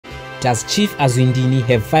Does Chief Azwindini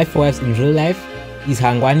have 5 wives in real life? Is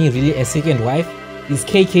Hangwani really a second wife? Is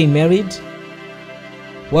KK married?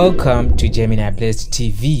 Welcome to Gemini Blessed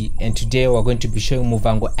TV, and today we're going to be showing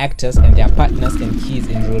Muvhango actors and their partners and kids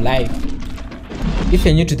in real life. If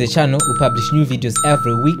you're new to the channel, we publish new videos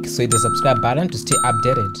every week, so hit the subscribe button to stay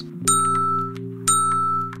updated.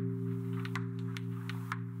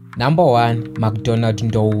 Number 1. Mcdonald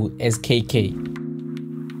Ndou as KK.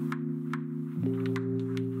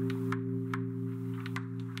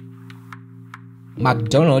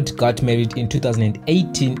 Mcdonald got married in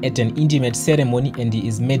 2018 at an intimate ceremony, and he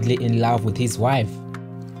is madly in love with his wife.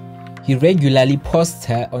 He regularly posts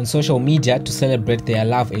her on social media to celebrate their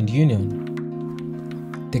love and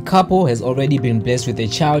union. The couple has already been blessed with a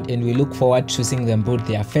child, and we look forward to seeing them build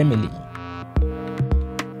their family.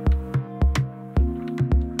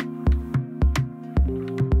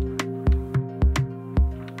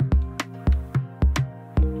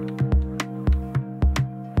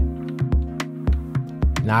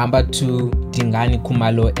 Number 2. Dingen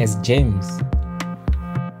Khumalo as James.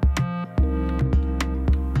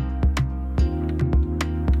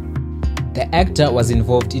 The actor was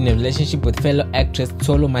involved in a relationship with fellow actress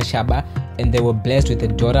Tsolo Mashaba, and they were blessed with a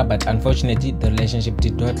daughter, but unfortunately the relationship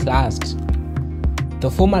did not last. The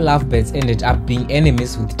former lovebirds ended up being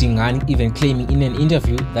enemies, with Dingen even claiming in an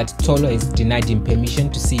interview that Tsolo has denied him permission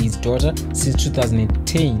to see his daughter since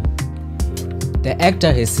 2010. The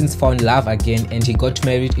actor has since found love again, and he got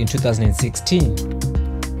married in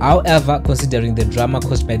 2016. However, considering the drama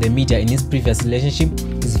caused by the media in his previous relationship,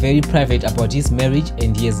 he is very private about his marriage,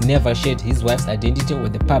 and he has never shared his wife's identity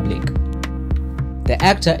with the public. The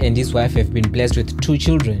actor and his wife have been blessed with 2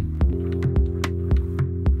 children.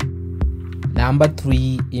 Number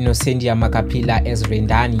 3. Innocentia Makapila as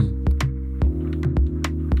Rendani.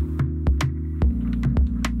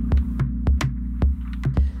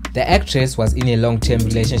 The actress was in a long-term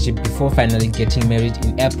relationship before finally getting married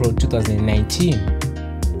in April 2019.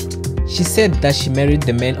 She said that she married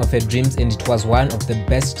the man of her dreams, and it was one of the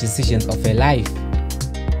best decisions of her life.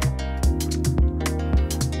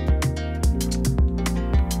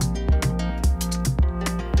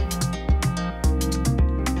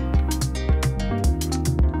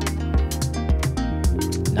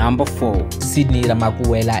 Number 4.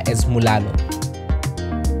 Ramakuwela as Mulalo.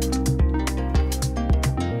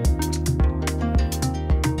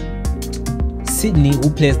 Sydney, who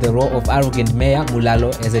plays the role of arrogant mayor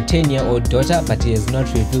Mulalo, has a 10-year-old daughter, but he has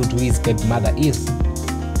not revealed who his baby mother is.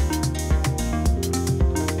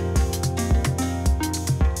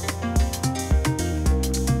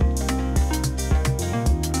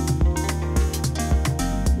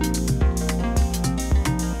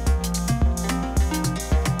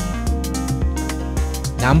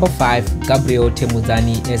 Number 5. Gabriel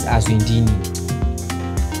Temudzani as Azwindini.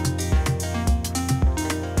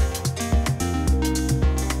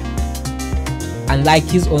 Unlike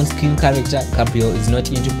his on screen character, Gabriel is not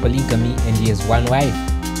into polygamy, and he has 1 wife.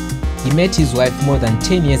 He met his wife more than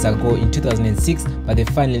 10 years ago in 2006, but they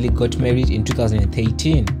finally got married in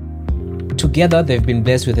 2013. Together, they've been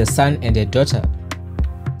blessed with a son and a daughter.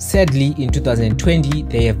 Sadly, in 2020,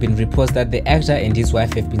 there have been reports that the actor and his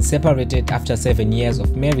wife have been separated after 7 years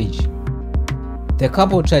of marriage. The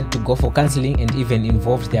couple tried to go for counseling and even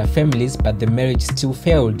involved their families, but the marriage still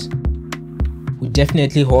failed. We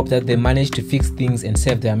definitely hope that they manage to fix things and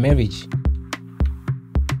save their marriage.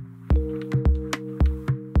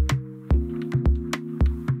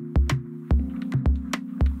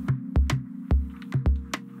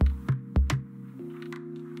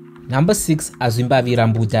 Number 6. Azwimmbavhi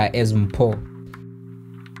Rambuda as Mpho.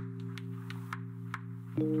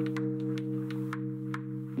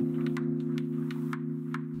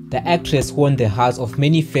 The actress won the hearts of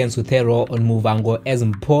many fans with her role on Muvhango as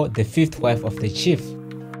Mpho, the 5th wife of the chief.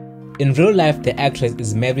 In real life, the actress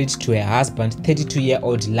is married to her husband,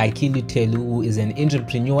 32-year-old Liteboho, who is an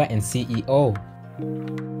entrepreneur and CEO.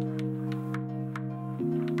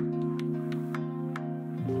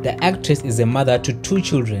 The actress is a mother to 2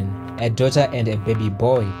 children, a daughter and a baby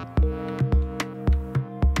boy.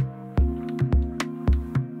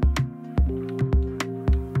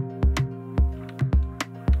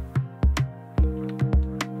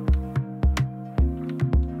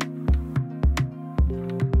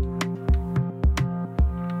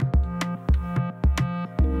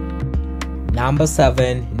 Number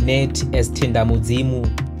 7. Nat as Tendamudzimu.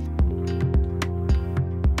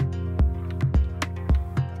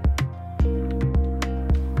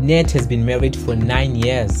 Nat has been married for 9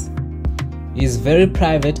 years. He is very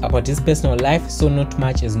private about his personal life, so not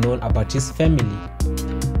much is known about his family.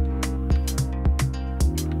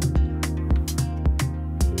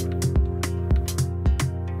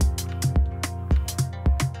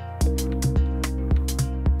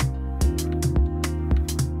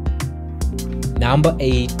 Number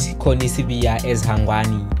 8. Connie Sibiya as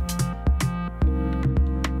Hangwani.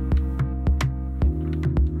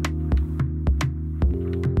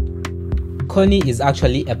 Connie is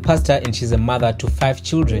actually a pastor and she's a mother to 5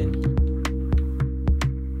 children.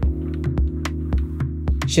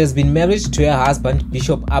 She has been married to her husband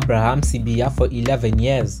Bishop Abraham Sibiya for 11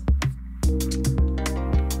 years.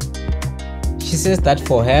 She says that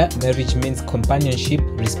for her, marriage means companionship,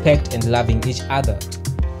 respect and loving each other.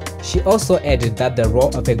 She also added that the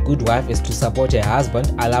role of a good wife is to support her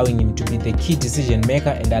husband, allowing him to be the key decision maker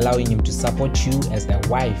and allowing him to support you as a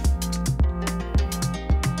wife.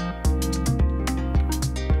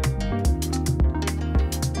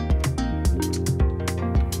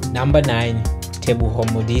 Number 9.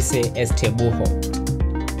 Molise as Tebogo.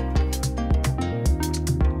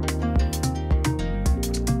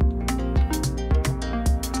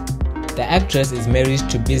 The actress is married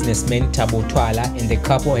to businessman Thabo Twala and the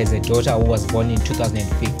couple has a daughter who was born in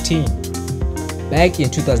 2015. Back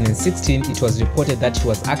in 2016, it was reported that she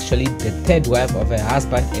was actually the 3rd wife of her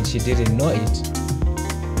husband and she didn't know it.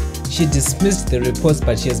 She dismissed the reports,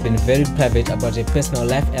 but she has been very private about her personal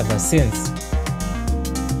life ever since.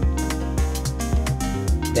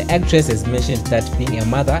 The actress has mentioned that being a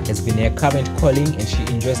mother has been her current calling and she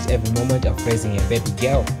enjoys every moment of raising a baby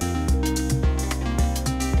girl.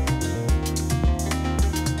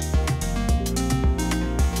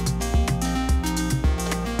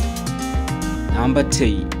 Number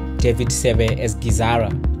 3. Sebe as Gizara.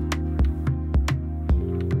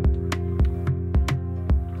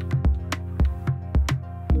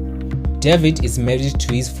 David is married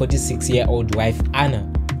to his 46-year-old wife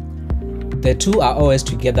Anna. The two are always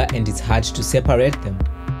together and it's hard to separate them.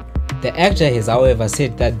 The actor has however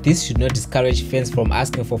said that this should not discourage fans from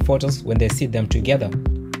asking for photos when they see them together.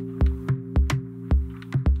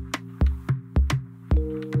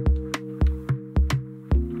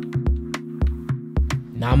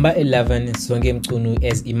 Number 11. Mchunu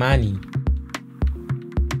as Imani.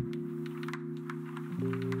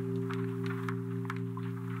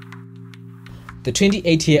 The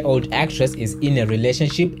 28-year-old actress is in a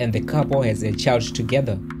relationship and the couple has a child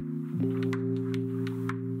together.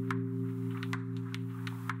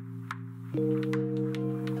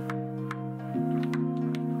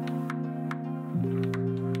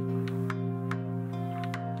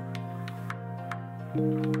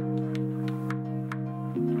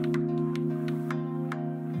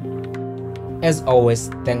 As always,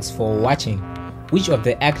 thanks for watching. Which of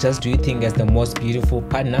the actors do you think has the most beautiful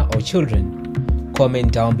partner or children?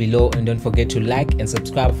 Comment down below and don't forget to like and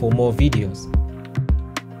subscribe for more videos.